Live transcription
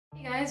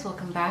Hey guys,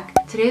 welcome back.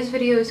 Today's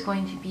video is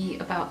going to be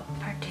about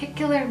a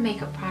particular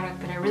makeup product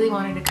that I really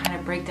wanted to kind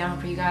of break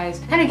down for you guys,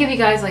 kind of give you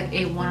guys like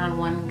a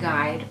one-on-one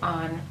guide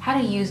on how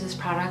to use this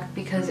product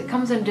because it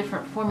comes in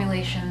different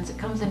formulations, it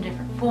comes in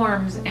different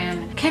forms,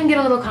 and can get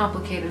a little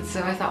complicated.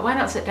 So I thought, why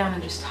not sit down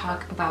and just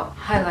talk about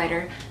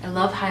highlighter. I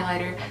love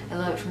highlighter. I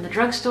love it from the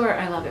drugstore.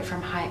 I love it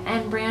from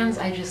high-end brands.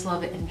 I just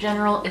love it in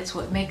general. It's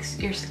what makes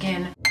your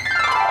skin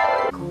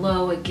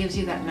glow. It gives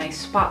you that nice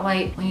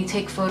spotlight. When you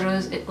take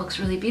photos, it looks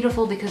really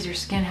beautiful because your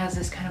skin has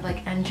this kind of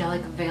like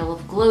angelic veil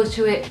of glow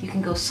to it. You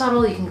can go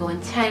subtle, you can go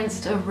intense.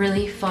 It's a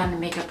really fun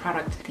makeup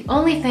product. The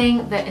only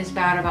thing that is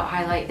bad about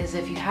highlight is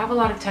if you have a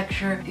lot of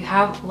texture, if you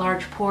have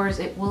large pores,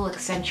 it will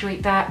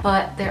accentuate that,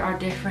 but there are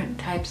different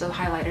types of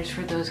highlighters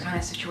for those kind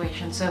of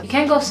situations. So you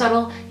can go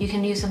subtle, you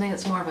can use something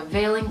that's more of a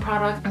veiling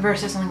product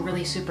versus something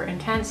really super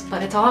intense,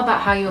 but it's all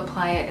about how you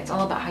apply it. It's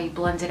all about how you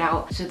blend it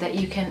out so that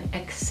you can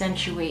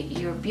accentuate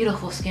your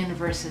beautiful skin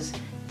versus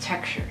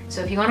texture.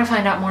 So if you want to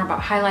find out more about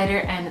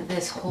highlighter and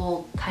this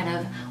whole kind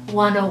of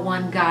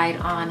 101 guide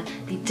on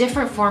the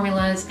different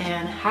formulas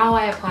and how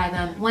I apply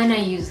them, when I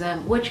use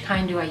them, which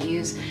kind do I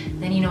use,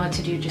 then you know what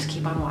to do. Just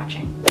keep on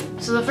watching.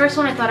 So the first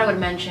one I thought I would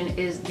mention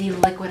is the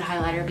liquid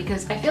highlighter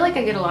because I feel like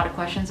I get a lot of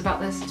questions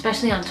about this,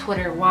 especially on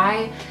Twitter.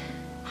 Why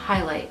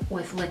highlight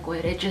with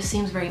liquid? It just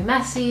seems very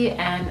messy,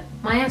 and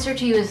my answer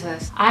to you is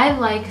this. I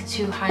like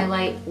to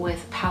highlight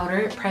with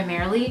powder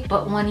primarily,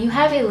 but when you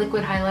have a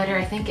liquid highlighter,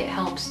 I think it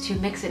helps to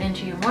mix it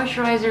into your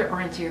moisturizer or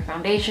into your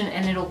foundation,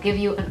 and it'll give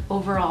you an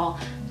overall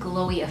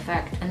glowy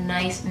effect, a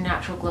nice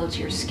natural glow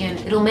to your skin.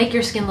 It'll make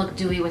your skin look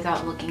dewy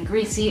without looking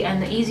greasy,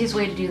 and the easiest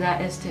way to do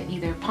that is to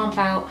either pump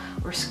out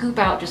or scoop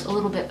out just a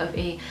little bit of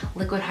a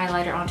liquid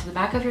highlighter onto the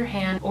back of your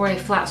hand or a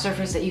flat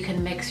surface that you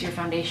can mix your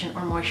foundation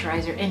or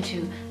moisturizer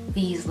into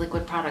these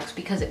liquid products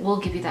because it will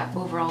give you that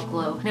overall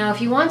glow. Now,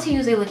 if you want to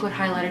use a liquid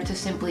highlighter to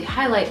simply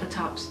highlight the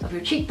tops of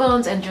your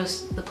cheekbones and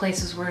just the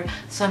places where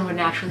sun would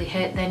naturally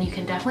hit, then you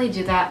can definitely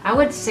do that. I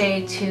would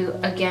say to,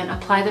 again,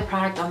 apply the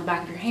product on the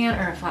back of your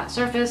hand or a flat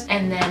surface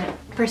and then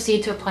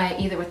proceed to apply it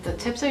either with the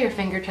tips of your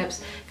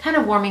fingertips, kind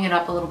of warming it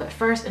up a little bit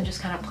first and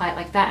just kind of apply it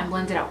like that and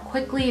blend it out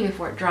quickly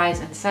before it dries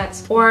and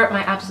sets. Or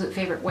my absolute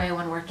favorite way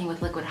when working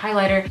with liquid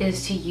highlighter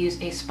is to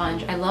use a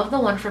sponge. I love the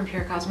one from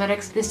Pure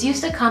Cosmetics. This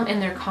used to come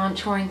in their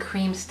contouring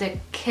cream stick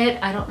kit.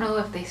 I don't know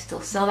if they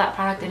still sell that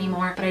product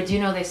anymore, but I do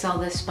know they sell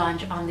this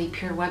sponge on the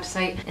Pure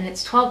website, and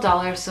it's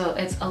 $12, so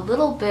it's a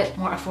little bit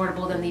more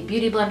affordable than the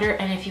Beauty Blender.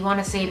 And if you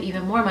want to save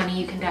even more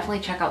money, you can definitely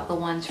check out the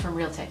ones from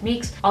Real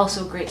Techniques.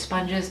 Also great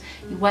sponges.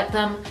 You wet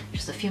them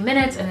just a few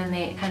minutes and then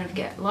they kind of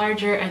get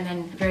larger and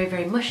then very,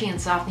 very mushy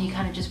and soft, and you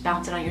kind of just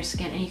bounce it on your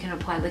skin, and you can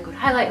apply liquid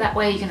highlight that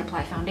way. You can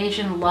apply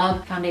foundation.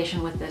 Love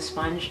foundation with this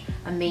sponge.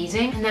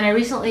 Amazing. And then I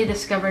recently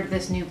discovered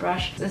this new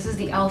brush. This is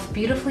the e.l.f.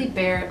 Beautifully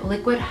Bare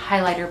Liquid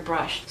Highlighter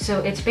Brush. So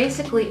it's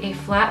basically a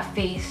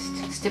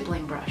flat-faced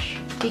stippling brush.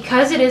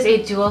 Because it is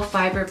a dual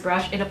fiber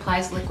brush, it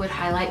applies liquid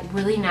highlight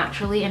really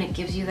naturally and it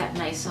gives you that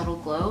nice subtle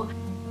glow.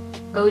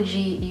 OG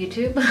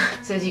YouTube.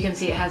 So as you can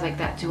see, it has like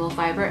that dual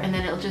fiber, and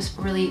then it'll just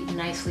really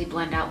nicely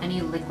blend out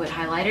any liquid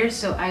highlighters.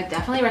 So I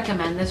definitely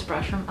recommend this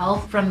brush from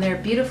e.l.f. from their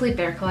Beautifully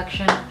Bare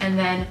collection. And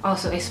then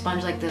also a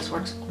sponge like this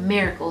works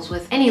miracles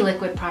with any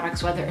liquid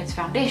products, whether it's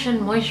foundation,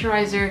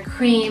 moisturizer,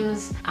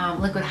 creams,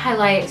 liquid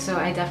highlight. So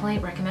I definitely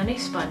recommend a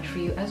sponge for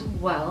you as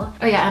well.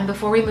 Oh yeah, and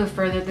before we move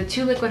further, the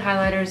two liquid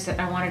highlighters that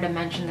I wanted to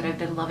mention that I've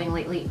been loving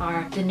lately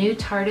are the new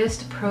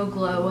Tarteist Pro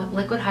Glow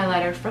liquid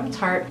highlighter from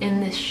Tarte in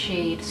this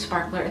shade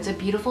Sparkler. It's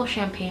a beautiful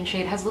champagne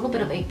shade, has a little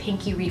bit of a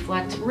pinky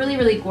reflect, really,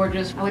 really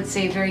gorgeous. I would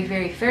say very,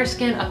 very fair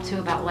skin up to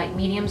about light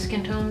medium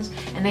skin tones,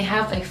 and they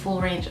have a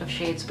full range of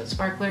shades, but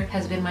Sparkler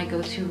has been my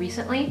go-to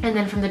recently. And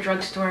then from the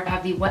drugstore, I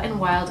have the Wet n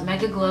Wild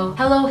Mega Glow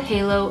Hello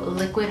Halo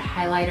liquid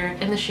highlighter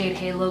in the shade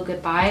Halo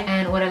Goodbye.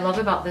 And what I love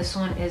about this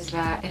one is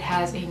that it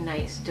has a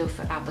nice doe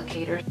foot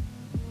applicator.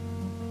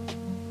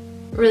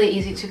 Really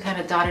easy to kind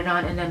of dot it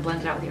on and then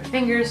blend it out with your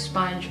fingers,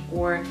 sponge,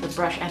 or the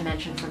brush I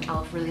mentioned from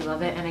e.l.f. Really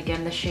love it. And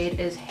again, the shade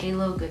is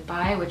Halo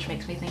Goodbye, which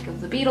makes me think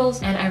of the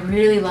Beatles. And I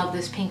really love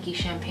this pinky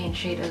champagne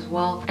shade as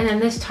well. And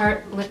then this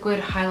Tarte liquid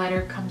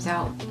highlighter comes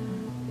out.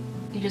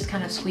 You just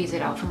kind of squeeze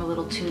it out from a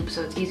little tube,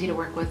 so it's easy to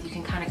work with. You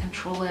can kind of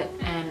control it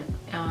and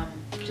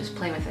just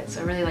play with it,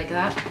 so I really like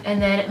that. And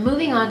then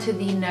moving on to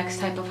the next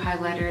type of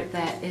highlighter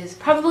that is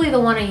probably the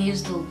one I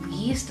use the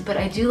least, but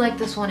I do like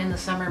this one in the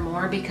summer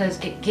more because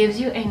it gives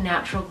you a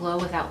natural glow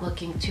without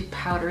looking too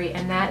powdery,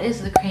 and that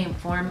is the cream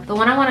form. The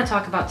one I want to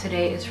talk about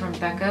today is from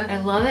Becca. I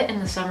love it in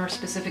the summer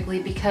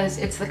specifically because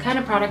it's the kind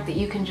of product that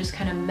you can just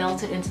kind of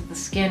melt it into the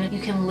skin.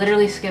 You can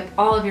literally skip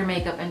all of your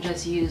makeup and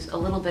just use a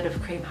little bit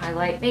of cream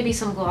highlight, maybe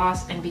some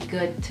gloss, and be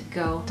good to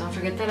go. Don't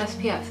forget that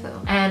SPF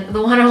though. And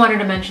the one I wanted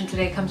to mention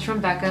today comes from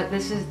Becca.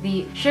 This This is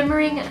the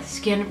Shimmering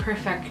Skin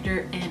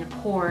Perfector in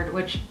Poured,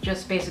 which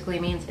just basically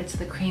means it's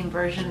the cream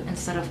version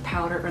instead of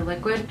powder or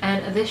liquid.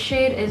 And this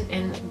shade is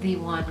in the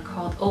one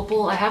called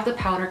Opal. I have the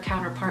powder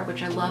counterpart,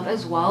 which I love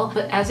as well,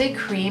 but as a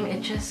cream,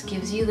 it just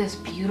gives you this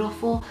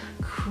beautiful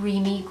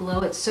creamy glow.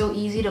 It's so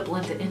easy to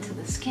blend it into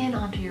the skin,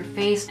 onto your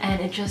face, and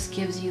it just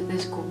gives you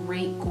this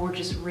great,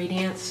 gorgeous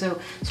radiance.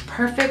 So it's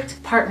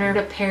perfect partner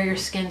to pair your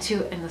skin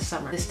to in the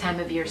summer, this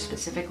time of year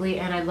specifically.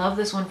 And I love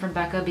this one from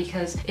Becca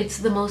because it's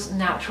the most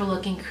natural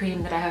looking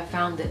cream that I have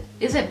found that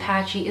isn't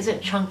patchy,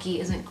 isn't chunky,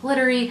 isn't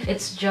glittery.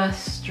 It's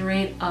just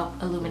straight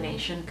up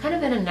illumination, kind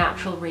of in a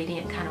natural,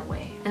 radiant kind of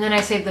way. And then I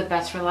saved the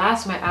best for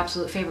last. My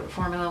absolute favorite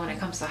formula when it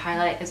comes to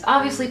highlight is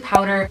obviously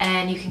powder,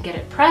 and you can get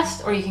it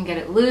pressed or you can get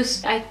it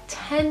loose. I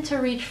tend to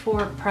reach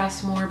for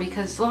press more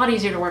because it's a lot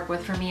easier to work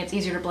with for me. It's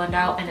easier to blend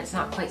out and it's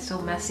not quite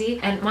so messy.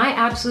 And my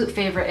absolute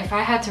favorite, if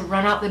I had to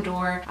run out the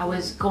door, I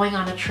was going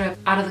on a trip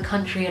out of the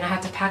country and I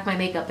had to pack my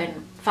makeup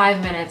in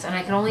 5 minutes and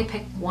I could only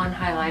pick one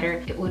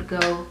highlighter, it would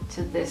go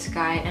to this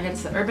guy, and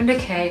it's the Urban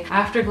Decay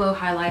Afterglow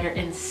highlighter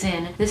in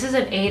Sin. This is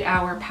an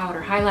 8-hour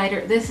powder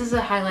highlighter. This is a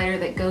highlighter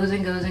that goes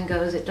and goes and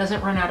goes. It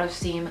doesn't run out of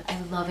steam. I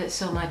love it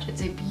so much.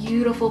 It's a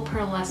beautiful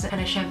pearlescent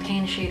kind of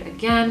champagne shade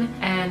again,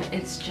 and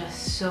it's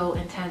just so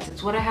intense.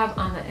 It's what I have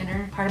on the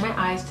inner part of my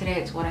eyes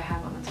today. It's what I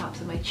have on the tops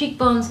of my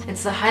cheekbones.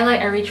 It's the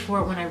highlight I reach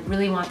for when I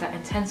really want that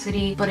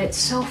intensity, but it's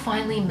so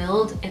finely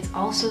milled. It's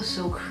also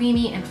so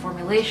creamy in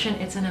formulation.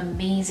 It's an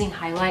amazing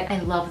highlight. I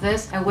love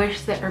this. I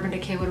wish that Urban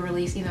Decay would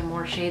release even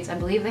more shades. I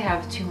believe they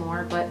have 2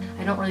 more, but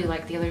I don't really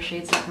like the other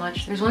shades that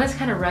much. There's one that's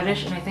kind of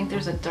reddish, and I think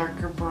there's a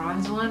darker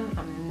bronze one.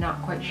 I'm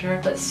not quite sure.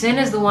 But Sin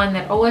is the one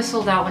that always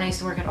sold out when I used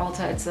to work at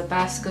Ulta. It's the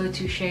best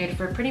go-to shade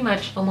for pretty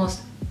much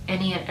almost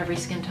any and every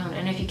skin tone.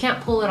 And if you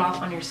can't pull it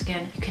off on your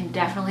skin, you can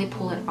definitely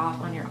pull it off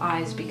on your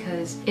eyes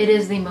because it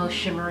is the most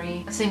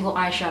shimmery single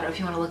eyeshadow if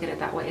you want to look at it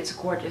that way. It's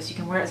gorgeous. You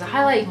can wear it as a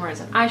highlight, you can wear it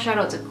as an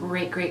eyeshadow. It's a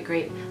great, great,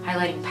 great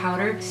highlighting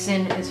powder.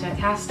 Sin is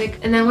fantastic.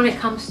 And then when it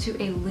comes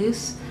to a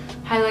loose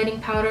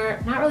highlighting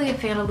powder, not really a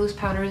fan of loose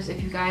powders.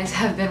 If you guys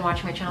have been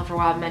watching my channel for a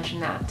while, I've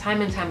mentioned that time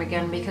and time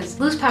again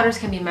because loose powders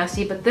can be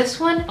messy, but this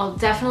one, I'll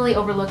definitely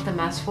overlook the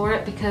mess for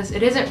it because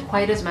it isn't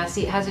quite as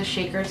messy. It has a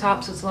shaker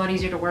top, so it's a lot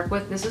easier to work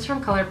with. This is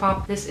from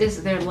Colourpop. This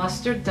is their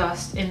Luster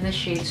Dust in the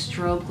shade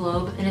Strobe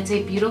Globe, and it's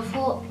a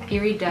beautiful,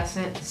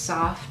 iridescent,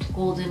 soft,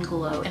 golden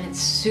glow, and it's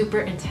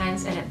super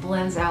intense and it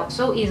blends out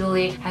so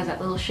easily. It has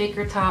that little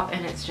shaker top,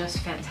 and it's just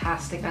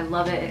fantastic. I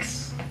love it.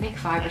 It's, I think,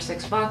 $5 or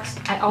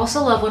 $6. I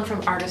also love one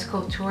from Artist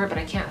Couture, but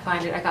I can't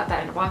find it. I got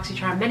that in a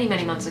BoxyCharm many,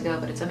 many months ago,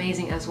 but it's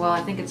amazing as well.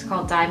 I think it's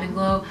called Diamond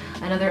Glow,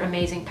 another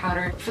amazing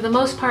powder. For the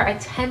most part, I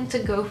tend to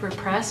go for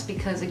press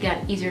because,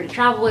 again, easier to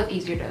travel with,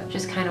 easier to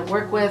just kind of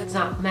work with. It's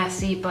not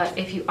messy, but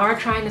if you are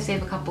trying to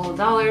save a couple of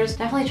dollars,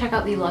 definitely check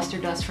out the Luster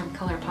Dust from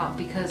Colourpop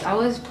because I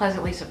was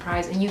pleasantly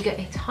surprised, and you get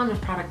a ton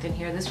of product in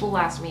here. This will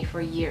last me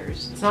for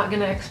years. It's not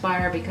gonna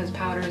expire because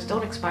powders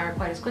don't expire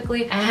quite as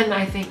quickly, and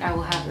I think I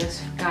will have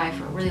this guy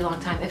for a really long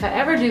time. If I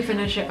ever do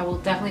finish it, I will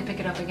definitely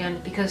pick it up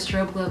again because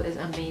Strobe Glow is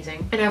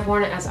amazing, and I've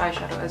worn it as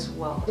eyeshadow as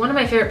well. One of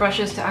my favorite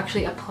brushes to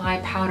actually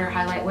apply powder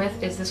highlight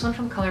with is this one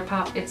from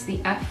Colourpop. It's the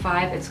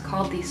F5. It's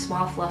called the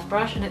Small Fluff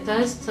Brush, and it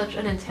does such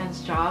an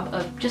intense job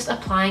of just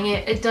applying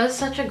it. It does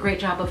such a great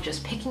job of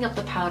just picking up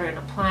the powder and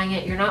applying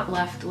it. You're not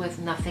left with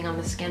nothing on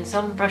the skin.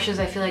 Some brushes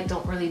I feel like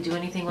don't really do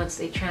anything once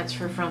they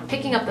transfer from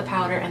picking up the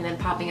powder and then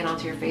popping it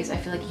onto your face. I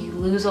feel like you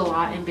lose a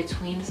lot in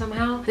between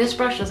somehow. This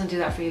brush doesn't do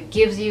that for you. It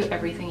gives you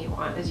everything you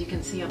want, as you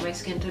can see on my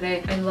skin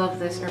today. I love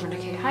this Urban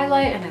Decay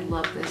highlight, and I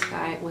love this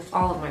guy with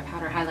all of my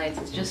powder highlights.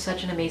 It's just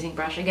such an amazing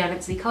brush. Again,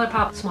 it's the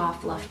Colourpop Small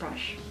Fluff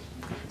Brush.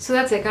 So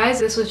that's it, guys.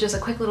 This was just a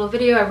quick little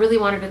video. I really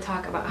wanted to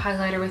talk about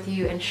highlighter with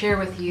you and share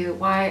with you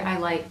why I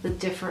like the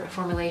different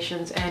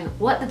formulations and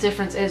what the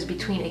difference is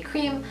between a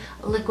cream,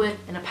 a liquid,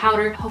 and a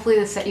powder. Hopefully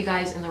this set you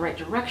guys in the right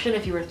direction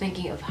if you were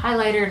thinking of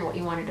highlighter and what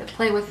you wanted to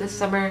play with this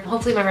summer.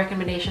 Hopefully my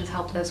recommendations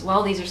helped as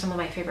well. These are some of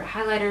my favorite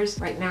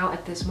highlighters right now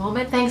at this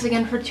moment. Thanks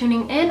again for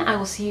tuning in. I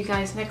will see you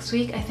guys next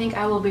week. I think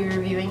I will be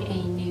reviewing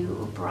a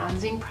new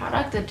bronzing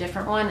product, a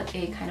different one,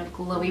 a kind of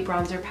glowy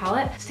bronzer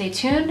palette. Stay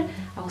tuned.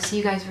 I will see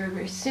you guys very,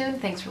 very soon.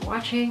 Thanks for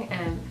watching,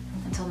 and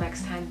until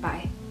next time,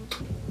 bye.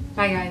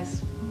 Bye,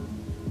 guys.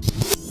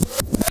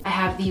 I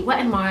have the Wet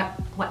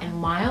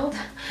n Wild